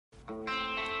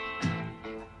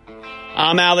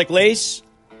I'm Alec Lace.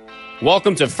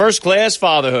 Welcome to First Class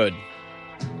Fatherhood.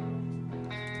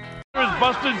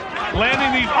 Busted,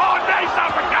 landing these. Oh, nice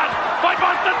uppercut by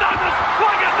Buster Douglas.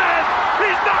 Look at this.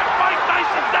 He's knocked Mike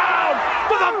Tyson down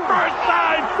for the first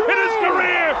time in his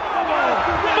career.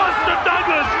 Buster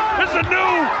Douglas is the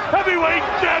new heavyweight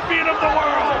champion of the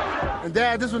world. And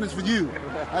Dad, this one is for you.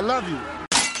 I love you.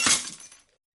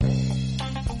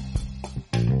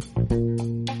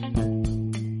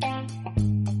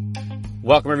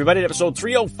 Welcome, everybody, to episode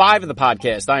 305 of the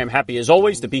podcast. I am happy, as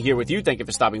always, to be here with you. Thank you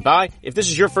for stopping by. If this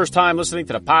is your first time listening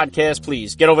to the podcast,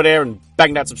 please get over there and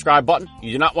bang that subscribe button.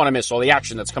 You do not want to miss all the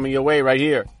action that's coming your way right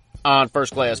here on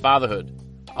First Class Fatherhood.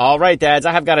 All right, dads,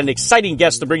 I have got an exciting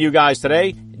guest to bring you guys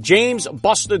today. James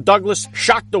Buster Douglas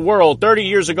shocked the world 30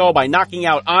 years ago by knocking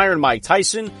out Iron Mike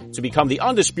Tyson to become the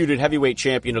undisputed heavyweight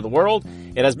champion of the world.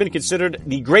 It has been considered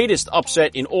the greatest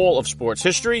upset in all of sports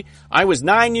history. I was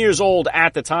 9 years old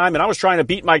at the time, and I was trying to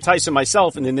beat Mike Tyson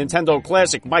myself in the Nintendo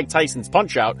Classic Mike Tyson's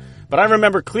Punch-Out. But I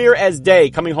remember clear as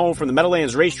day coming home from the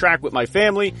Meadowlands racetrack with my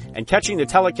family and catching the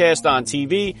telecast on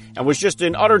TV and was just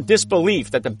in utter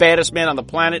disbelief that the baddest man on the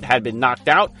planet had been knocked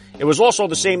out. It was also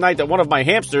the same night that one of my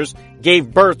hamsters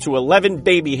gave birth to 11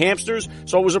 baby hamsters,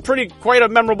 so it was quite a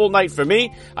memorable night for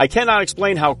me. I cannot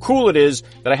explain how cool it is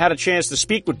that I had a chance to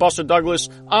speak with Buster Douglas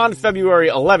on February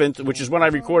 11th, which is when I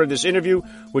recorded this interview,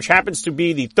 which happens to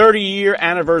be the 30-year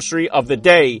anniversary of the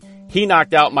day he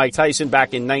knocked out Mike Tyson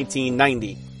back in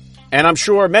 1990. And I'm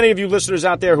sure many of you listeners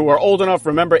out there who are old enough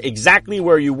remember exactly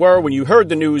where you were when you heard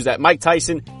the news that Mike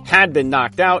Tyson had been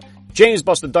knocked out. James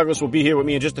Buster Douglas will be here with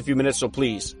me in just a few minutes, so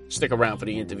please stick around for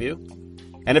the interview.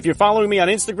 And if you're following me on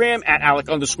Instagram at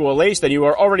Alec_Lace, then you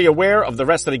are already aware of the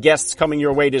rest of the guests coming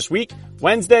your way this week.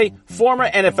 Wednesday, former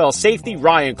NFL safety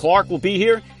Ryan Clark will be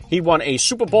here. He won a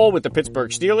Super Bowl with the Pittsburgh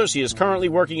Steelers. He is currently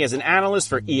working as an analyst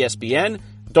for ESPN.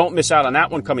 Don't miss out on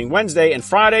that one coming Wednesday. And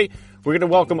Friday, we're going to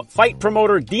welcome fight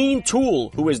promoter Dean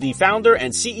Toole, who is the founder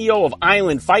and CEO of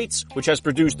Island Fights, which has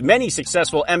produced many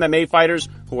successful MMA fighters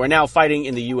who are now fighting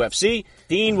in the UFC.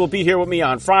 Dean will be here with me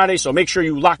on Friday, so make sure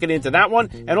you lock it into that one.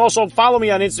 And also follow me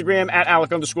on Instagram at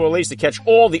Alec_Lace to catch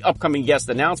all the upcoming guest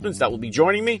announcements that will be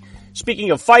joining me.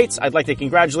 Speaking of fights, I'd like to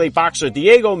congratulate boxer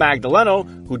Diego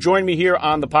Magdaleno, who joined me here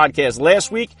on the podcast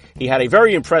last week. He had a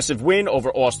very impressive win over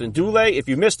Austin Dule. If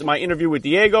you missed my interview with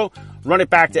Diego, run it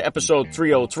back to episode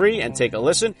 303 and take a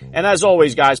listen. And as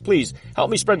always, guys, please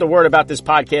help me spread the word about this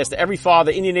podcast to every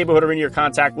father in your neighborhood or in your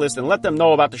contact list, and let them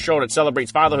know about the show that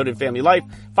celebrates fatherhood and family life.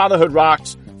 Fatherhood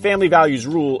rocks, family values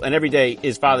rule, and every day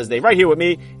is Father's Day. Right here with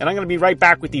me, and I'm going to be right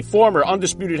back with the former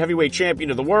undisputed heavyweight champion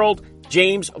of the world,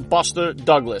 James Buster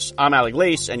Douglas. I'm Alec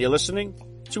Lace, and you're listening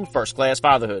to First Class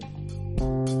Fatherhood.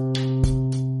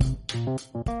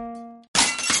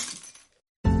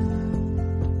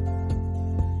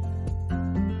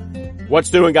 What's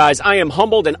doing, guys? I am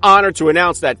humbled and honored to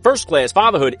announce that First Class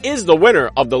Fatherhood is the winner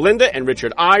of the Linda and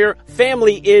Richard Eyre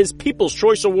Family is People's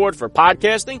Choice Award for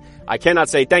podcasting. I cannot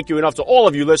say thank you enough to all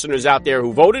of you listeners out there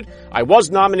who voted. I was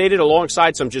nominated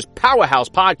alongside some just powerhouse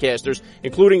podcasters,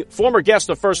 including former guest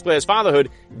of First Class Fatherhood,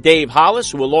 Dave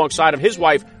Hollis, who alongside of his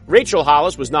wife, Rachel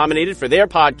Hollis, was nominated for their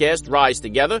podcast, Rise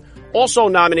Together. Also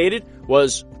nominated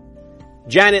was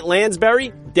Janet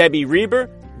Lansbury, Debbie Reber,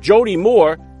 Jody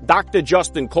Moore, Dr.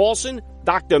 Justin Coulson,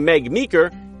 Dr. Meg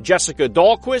Meeker, Jessica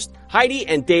Dahlquist, Heidi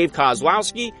and Dave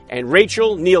Kozlowski, and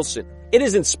Rachel Nielsen. It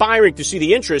is inspiring to see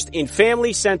the interest in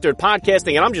family-centered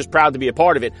podcasting, and I'm just proud to be a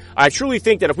part of it. I truly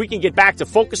think that if we can get back to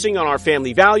focusing on our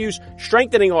family values,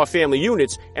 strengthening our family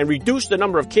units, and reduce the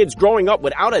number of kids growing up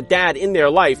without a dad in their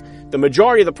life, the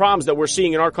majority of the problems that we're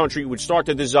seeing in our country would start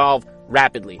to dissolve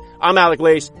rapidly. I'm Alec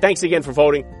Lace. Thanks again for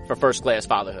voting for First Class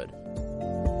Fatherhood.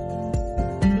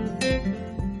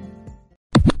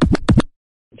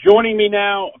 Joining me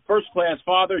now, First Class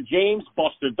Father, James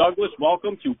Buster Douglas.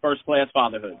 Welcome to First Class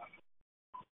Fatherhood.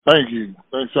 Thank you.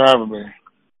 Thanks for having me.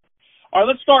 All right,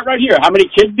 let's start right here. How many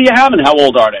kids do you have, and how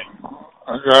old are they?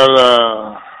 I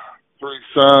got 3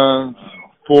 sons,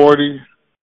 40,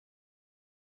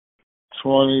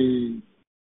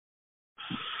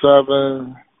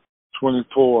 27,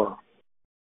 24.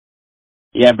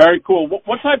 Yeah, very cool.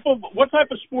 What type of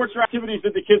sports or activities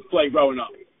did the kids play growing up?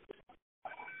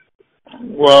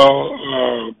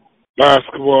 Well,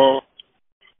 basketball,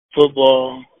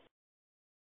 football,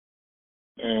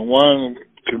 and one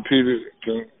competes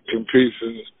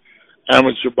in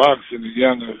amateur boxing, the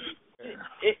youngest.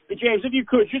 James, if you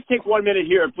could, just take 1 minute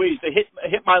here, please, to hit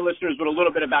my listeners with a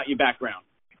little bit about your background.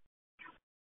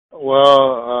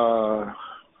 Well,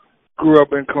 grew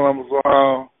up in Columbus,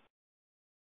 Ohio.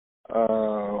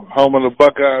 Home of the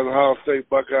Buckeyes, Ohio State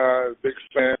Buckeyes, big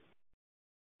fan.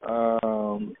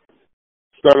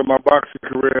 Started my boxing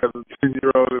career as a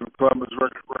 10-year-old in the Columbus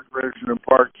Recreation and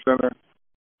Park Center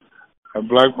at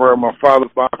Blackburn. My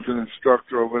father's boxing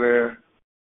instructor over there.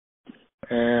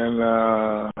 And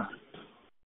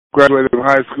graduated from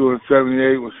high school in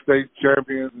 78, was state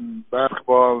champions in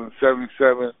basketball in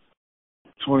 77,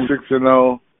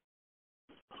 26-0.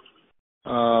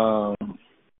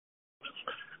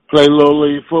 Played little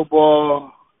league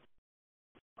football,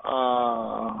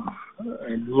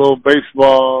 and little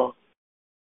baseball,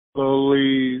 little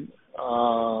league,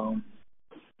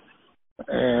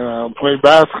 and played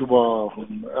basketball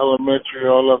from elementary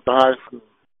all up to high school.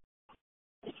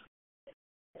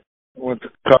 Went to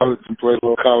college and played a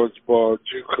little college ball,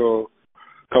 JUCO, a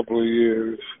couple of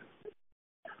years.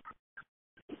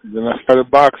 Then I started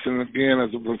boxing again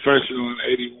as a professional in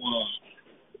 81.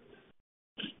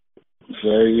 So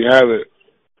there you have it.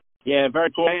 Yeah,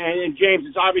 very cool. And James,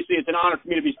 it's an honor for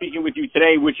me to be speaking with you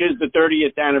today, which is the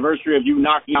 30th anniversary of you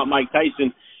knocking out Mike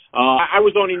Tyson. I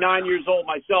was only 9 years old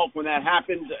myself when that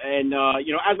happened, and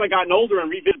as I gotten older and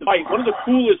revisited the fight, one of the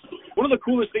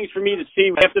coolest things for me to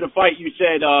see after the fight, you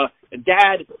said,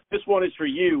 "Dad, this one is for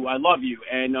you. I love you."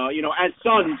 And as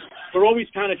sons, we're always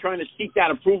kind of trying to seek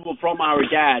that approval from our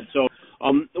dad. So,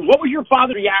 what was your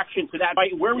father's reaction to that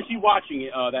fight? Where was he watching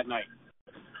it that night?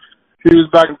 He was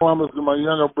back in Columbus with my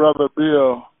younger brother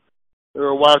Bill. They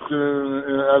were watching it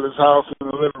at his house in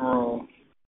the living room.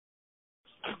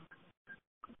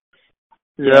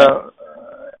 Yeah,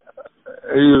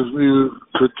 he was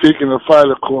critiquing the fight,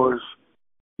 of course.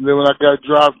 And then when I got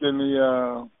dropped in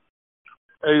the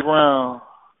 8th round,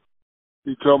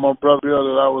 he told my brother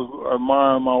that I was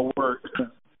admiring my work.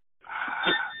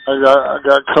 I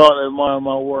got caught admiring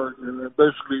my work, and I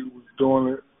basically was doing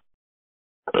it.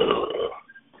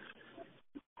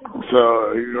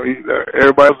 So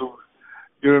everybody was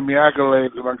giving me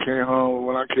accolades when I came home.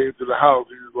 When I came to the house,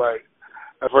 he was like,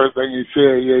 the first thing he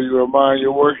said, "Yeah, you admire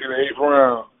your work in the 8th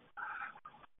round."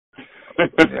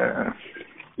 Yeah.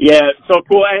 Yeah, so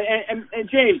cool. And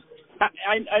James,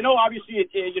 I know obviously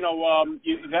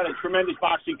you've had a tremendous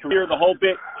boxing career, the whole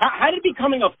bit. How did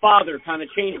becoming a father kind of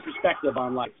change your perspective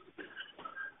on life?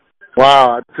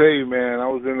 Wow, I tell you, man, I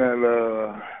was in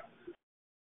that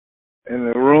in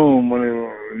the room when they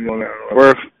were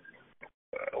first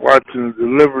watching the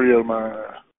delivery of my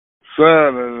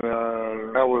son, and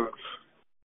that was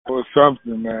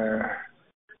something, man.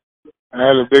 It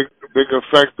had a big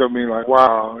effect on me, like,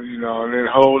 wow, and then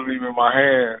holding him in my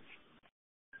hands,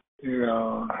 I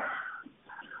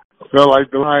felt like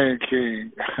the Lion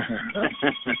King.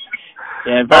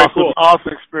 Yeah, very cool.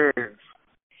 Awesome experience.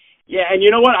 Yeah, and you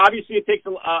know what? Obviously, it takes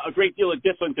a great deal of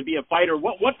discipline to be a fighter.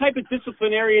 What type of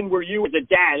disciplinarian were you as a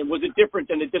dad, and was it different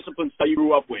than the disciplines that you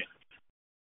grew up with?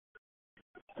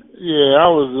 Yeah, I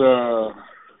was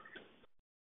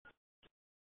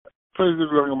pretty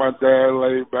good looking at my dad,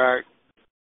 laid back.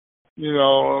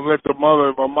 Let the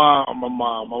mother,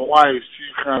 my wife,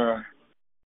 she kind of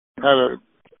had a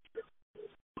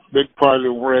big part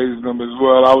in raising them as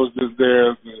well. I was just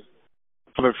there as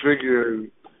a figure.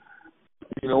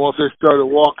 Once they started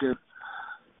walking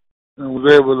and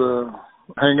was able to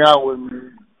hang out with me,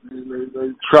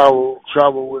 they travel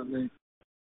with me,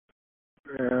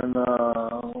 and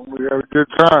we had a good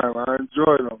time. I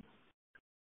enjoyed them.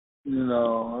 I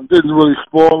didn't really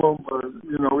spoil them, but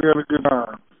we had a good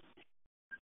time.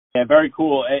 Yeah, very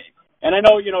cool. And I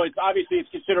know, it's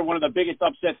considered one of the biggest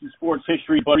upsets in sports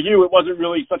history, but for you, it wasn't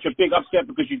really such a big upset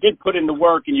because you did put in the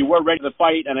work and you were ready to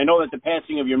fight. And I know that the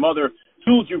passing of your mother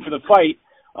fueled you for the fight.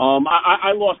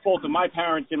 I lost both of my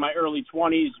parents in my early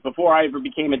 20s before I ever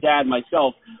became a dad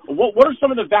myself. What are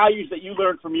some of the values that you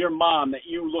learned from your mom that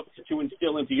you looked to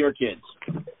instill into your kids?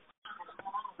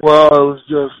 Well, it was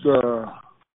just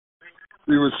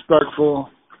be respectful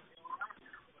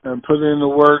and put in the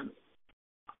work.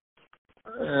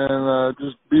 And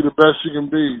just be the best you can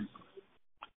be.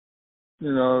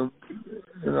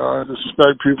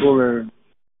 Respect people and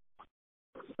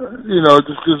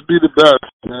just be the best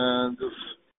and just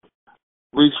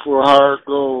reach for higher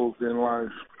goals in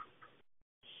life.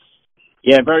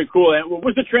 Yeah, very cool. And what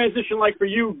was the transition like for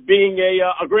you being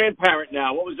a grandparent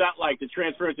now? What was that like to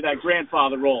transfer into that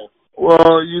grandfather role?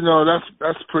 Well,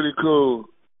 that's pretty cool.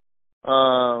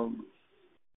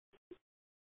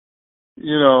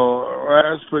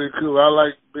 That's pretty cool. I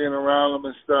like being around them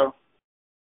and stuff.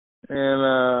 And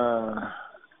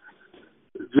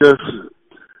just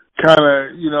kind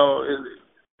of,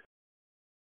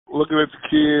 looking at the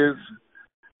kids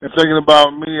and thinking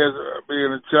about me as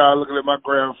being a child, looking at my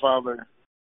grandfather.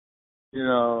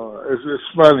 It's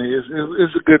funny.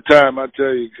 It's a good time, I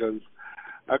tell you, because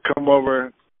I come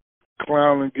over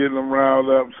clowning, getting them riled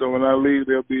up. So when I leave,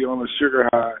 they'll be on a sugar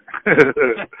high.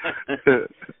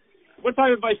 What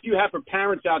type of advice do you have for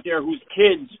parents out there whose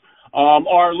kids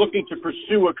are looking to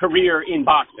pursue a career in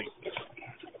boxing?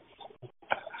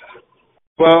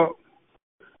 Well,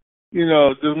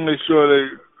 just make sure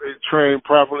they train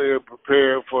properly and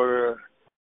prepare for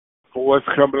what's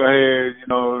coming ahead,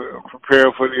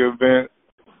 prepare for the event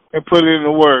and put in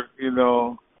the work,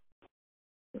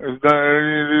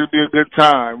 It'll be a good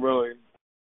time, really,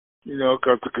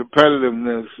 because the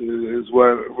competitiveness is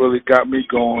what really got me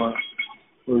going.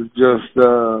 It was just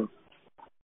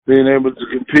being able to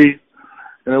compete,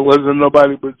 and it wasn't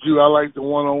nobody but you. I like the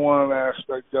one-on-one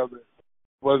aspect of it.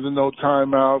 It wasn't no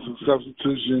timeouts and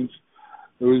substitutions.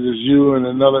 It was just you and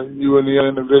the other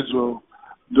individual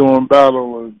doing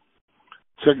battle and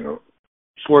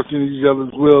forcing each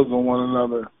other's wills on one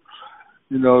another.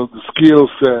 The skill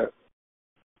set.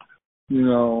 I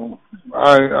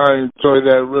enjoy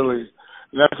that really.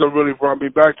 And that's what really brought me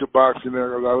back to boxing there,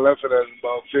 because I left it at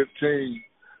about 15.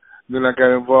 Then I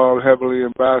got involved heavily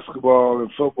in basketball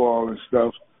and football and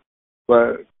stuff.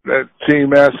 But that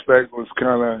team aspect was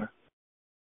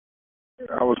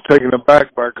I was taken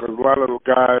aback by, because a lot of the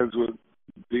guys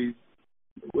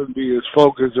wouldn't be as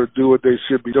focused or do what they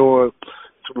should be doing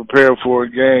to prepare for a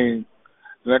game.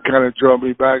 And that kind of drew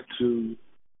me back to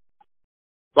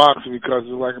boxing, because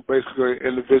it's like basically an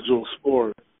individual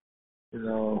sport,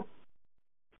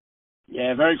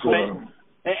 Yeah, very cool.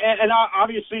 And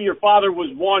obviously your father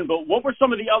was one, but what were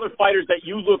some of the other fighters that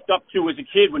you looked up to as a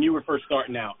kid when you were first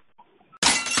starting out?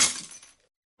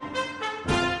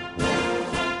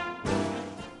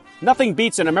 Nothing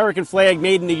beats an American flag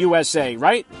made in the USA,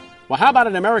 right? Well, how about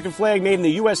an American flag made in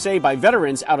the USA by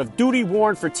veterans out of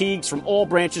duty-worn fatigues from all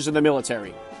branches of the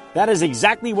military? That is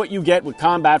exactly what you get with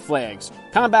Combat Flags.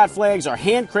 Combat Flags are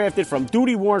handcrafted from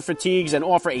duty-worn fatigues and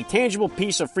offer a tangible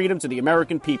piece of freedom to the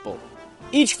American people.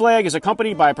 Each flag is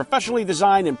accompanied by a professionally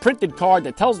designed and printed card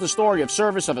that tells the story of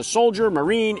service of a soldier,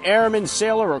 Marine, airman,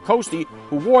 sailor, or coastie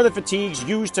who wore the fatigues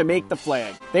used to make the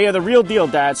flag. They are the real deal,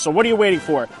 Dad, so what are you waiting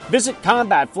for? Visit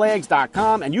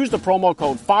combatflags.com and use the promo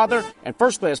code FATHER, and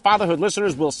First Class Fatherhood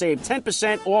listeners will save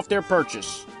 10% off their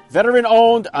purchase.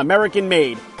 Veteran-owned,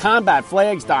 American-made.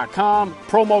 Combatflags.com,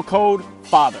 promo code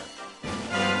FATHER.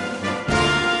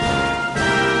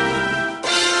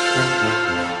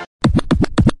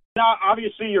 Now,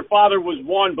 obviously, your father was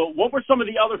one, but what were some of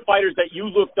the other fighters that you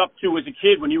looked up to as a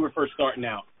kid when you were first starting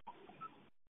out?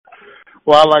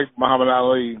 Well, I liked Muhammad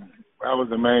Ali. That was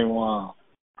the main one.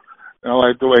 And I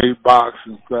liked the way he boxed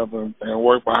and stuff and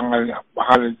worked behind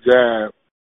the jab.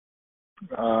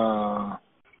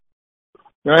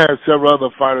 Then I had several other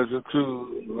fighters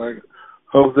too, like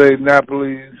Jose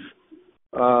Napoles,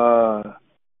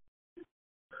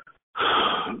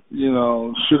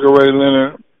 Sugar Ray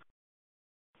Leonard.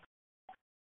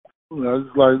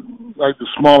 It's like the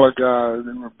smaller guys.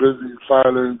 They were busy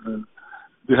fighters, and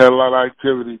they had a lot of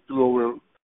activity. Threw over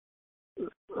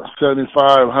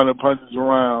 7,500 punches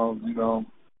around.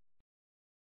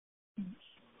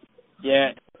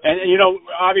 Yeah, and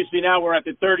obviously now we're at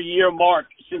the 30-year mark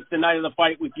since the night of the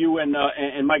fight with you and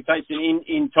Mike Tyson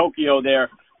in Tokyo. There.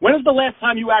 When was the last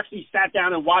time you actually sat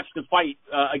down and watched the fight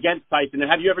against Tyson?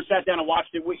 And have you ever sat down and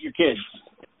watched it with your kids?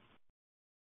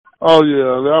 Oh,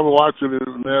 yeah. They'll be watching it,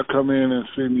 and they'll come in and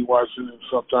see me watching it,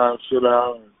 sometimes sit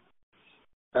down and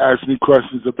ask me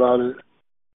questions about it,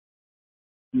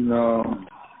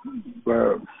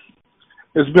 But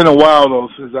it's been a while, though,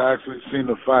 since I actually seen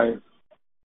the fight,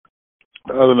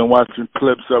 other than watching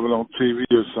clips of it on TV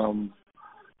or something.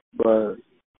 But,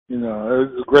 it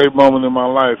was a great moment in my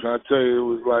life. And I tell you, it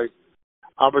was like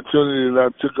opportunity that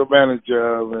I took advantage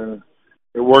of, and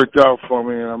it worked out for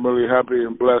me, and I'm really happy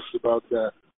and blessed about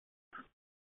that.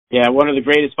 Yeah, one of the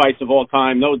greatest fights of all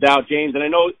time, no doubt, James. And I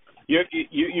know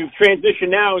you've transitioned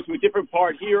now into a different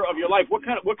part here of your life. What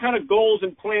kind of goals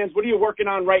and plans? What are you working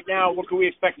on right now? What can we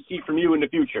expect to see from you in the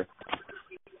future?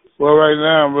 Well, right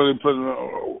now I'm really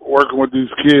working with these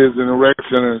kids in the rec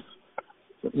centers.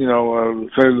 The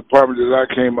same department that I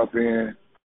came up in,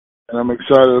 and I'm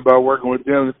excited about working with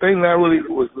them. The thing that really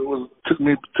took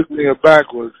me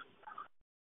aback was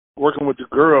working with the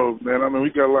girls, man. I mean, we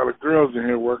got a lot of girls in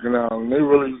here working out, and they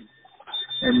really,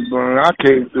 and when I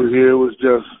came through here, it was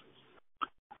just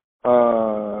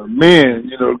men.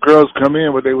 Girls come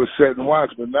in, but they would sit and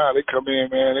watch, but now they come in,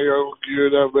 man, they all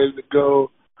geared up, ready to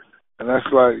go, and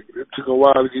that's like, it took a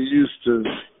while to get used to.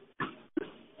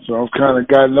 So I've kind of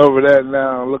gotten over that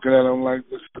now, looking at them like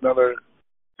just another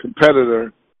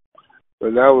competitor,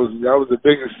 but that was the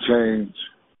biggest change.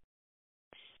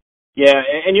 Yeah,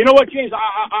 and you know what, James?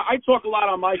 I talk a lot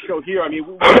on my show here. I mean,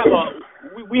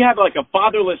 we have like a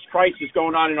fatherless crisis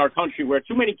going on in our country where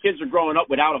too many kids are growing up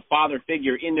without a father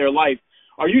figure in their life.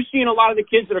 Are you seeing a lot of the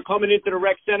kids that are coming into the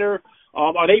rec center?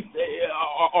 Are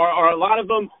a lot of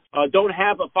them don't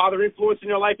have a father influence in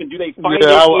their life, and do they find?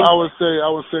 Yeah, I would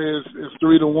say it's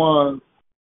 3-1.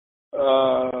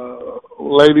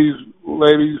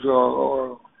 Ladies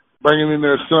are bringing in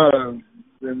their sons,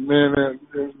 and men,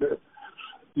 and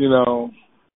you know.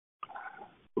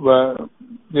 But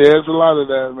yeah, it's a lot of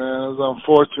that, man. It's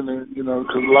unfortunate, you know,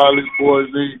 because a lot of these boys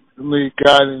need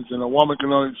guidance, and a woman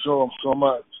can only show them so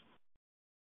much.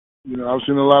 You know, I've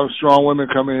seen a lot of strong women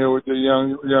come in here with their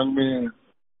young men,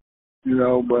 you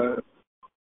know, but,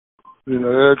 you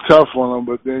know, they're tough on them,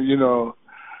 but then, you know,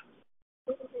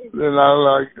 they're not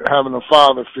like having a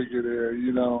father figure there,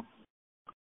 you know.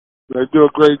 They do a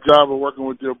great job of working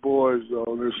with their boys,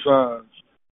 though, their sons.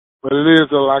 But it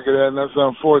is a lack of that, and that's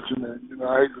unfortunate. You know,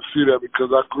 I hate to see that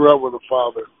because I grew up with a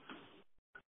father,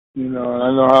 you know, and I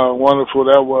know how wonderful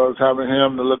that was, having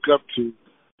him to look up to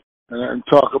and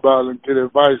talk about and get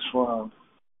advice from.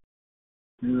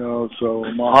 You know, so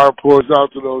my heart pours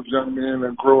out to those young men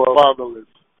that grow up fatherless.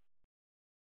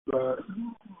 But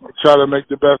I try to make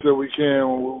the best that we can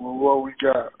with what we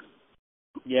got.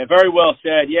 Yeah, very well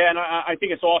said. Yeah, and I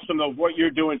think it's awesome of what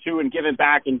you're doing, too, and giving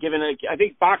back and I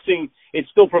think boxing, it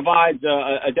still provides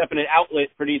a definite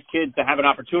outlet for these kids to have an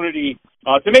opportunity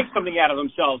to make something out of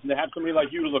themselves, and to have somebody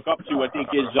like you to look up to, I think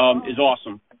is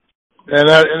awesome. And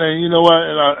you know what?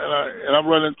 And I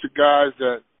run into guys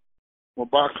that were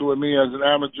boxing with me as an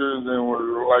amateur and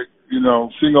were like, you know,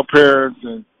 single parents,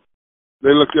 and they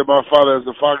look at my father as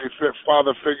a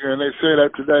father figure, and they say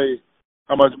that today,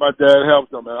 how much my dad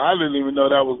helped them. And I didn't even know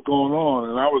that was going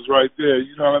on, and I was right there.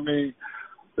 You know what I mean?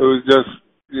 It was just,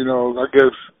 you know, I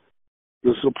guess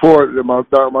the support that my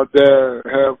dad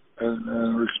had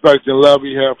and respect and love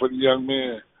he had for the young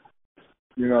men.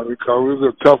 You know, because it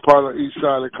was a tough part of the east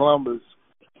side of Columbus,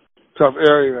 tough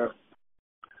area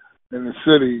in the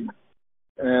city.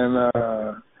 And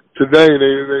today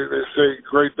they say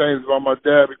great things about my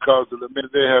dad because of the men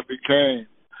they have became,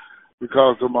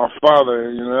 because of my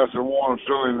father. You know, that's a warm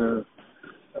feeling.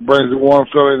 It brings a warm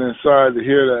feeling inside to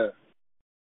hear that.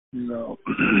 You know,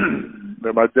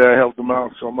 that my dad helped him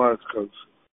out so much because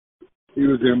he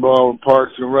was involved in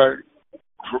Parks and Rec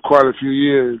for quite a few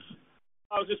years.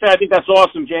 I was just saying, I think that's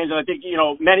awesome, James, and I think, you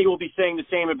know, many will be saying the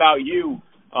same about you,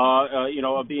 you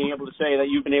know, of being able to say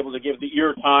that you've been able to give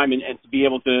your time and to be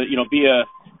able to, you know, be a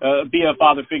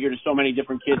father figure to so many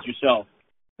different kids yourself.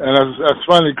 And that's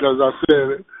funny because I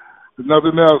said, if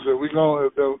nothing else, if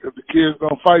the kids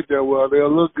don't fight that well,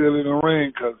 they'll look good in the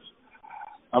ring because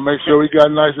I make sure we got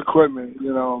nice equipment,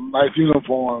 you know, nice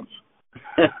uniforms.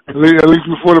 At least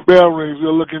before the bell rings,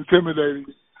 we'll look intimidating,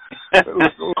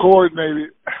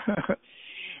 coordinated.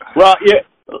 Well, yeah,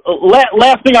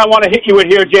 last thing I want to hit you with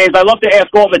here, James, I love to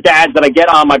ask all the dads that I get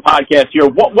on my podcast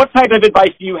here, what type of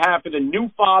advice do you have for the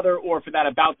new father or for that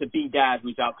about-to-be dad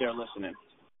who's out there listening?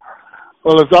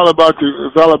 Well, it's all about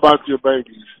your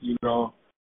babies, you know.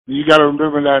 You got to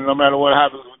remember that no matter what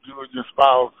happens with you and your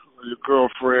spouse or your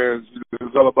girlfriends,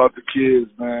 it's all about the kids,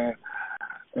 man.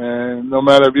 And no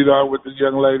matter if you're not with the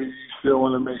young lady, you still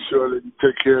want to make sure that you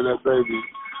take care of that baby.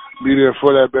 Be there for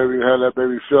that baby, have that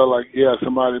baby feel like he has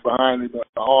somebody behind him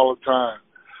all the time,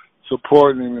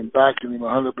 supporting him and backing him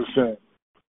 100%. It's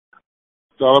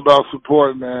all about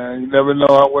support, man. You never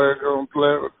know where it's going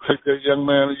to take that young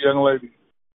man or young lady.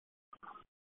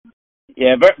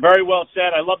 Yeah, very well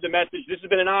said. I love the message. This has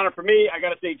been an honor for me. I got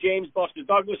to say, James Buster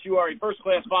Douglas, you are a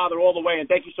first-class father all the way, and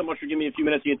thank you so much for giving me a few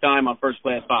minutes of your time on First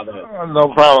Class Fatherhood. No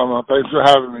problem, man. Thanks for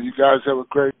having me. You guys have a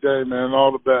great day, man.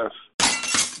 All the best.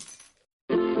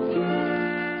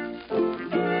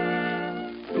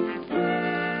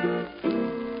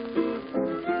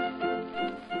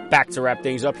 Back to wrap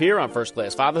things up here on First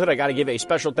Class Fatherhood. I got to give a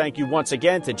special thank you once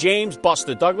again to James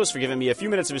Buster Douglas for giving me a few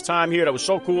minutes of his time here. That was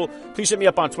so cool. Please hit me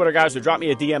up on Twitter, guys, or drop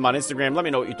me a DM on Instagram. Let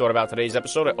me know what you thought about today's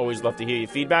episode. I always love to hear your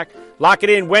feedback. Lock it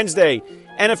in Wednesday.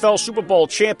 NFL Super Bowl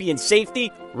champion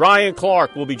safety Ryan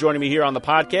Clark will be joining me here on the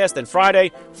podcast. And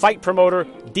Friday, fight promoter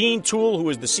Dean Toole, who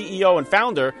is the CEO and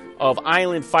founder of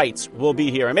Island Fights, will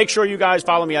be here. And make sure you guys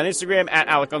follow me on Instagram at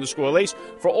Alec_Lace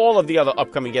for all of the other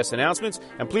upcoming guest announcements.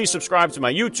 And please subscribe to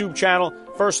my YouTube channel,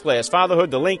 First Class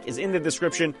Fatherhood. The link is in the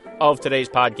description of today's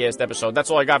podcast episode. That's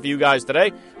all I got for you guys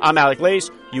today. I'm Alec Lace.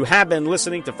 You have been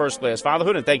listening to First Class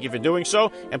Fatherhood, and thank you for doing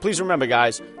so. And please remember,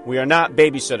 guys, we are not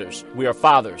babysitters. We are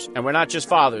fathers. And we're not just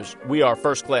fathers. We are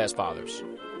first-class fathers.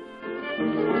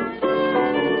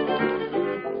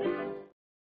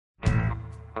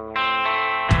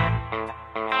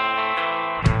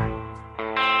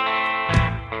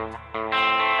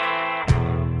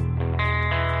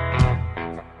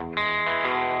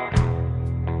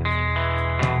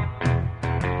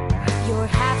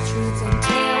 truth and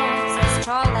tales as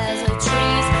tall as the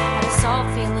trees. Had us all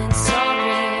feeling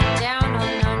sorry, down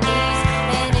on our knees,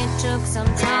 and it took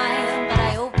some time.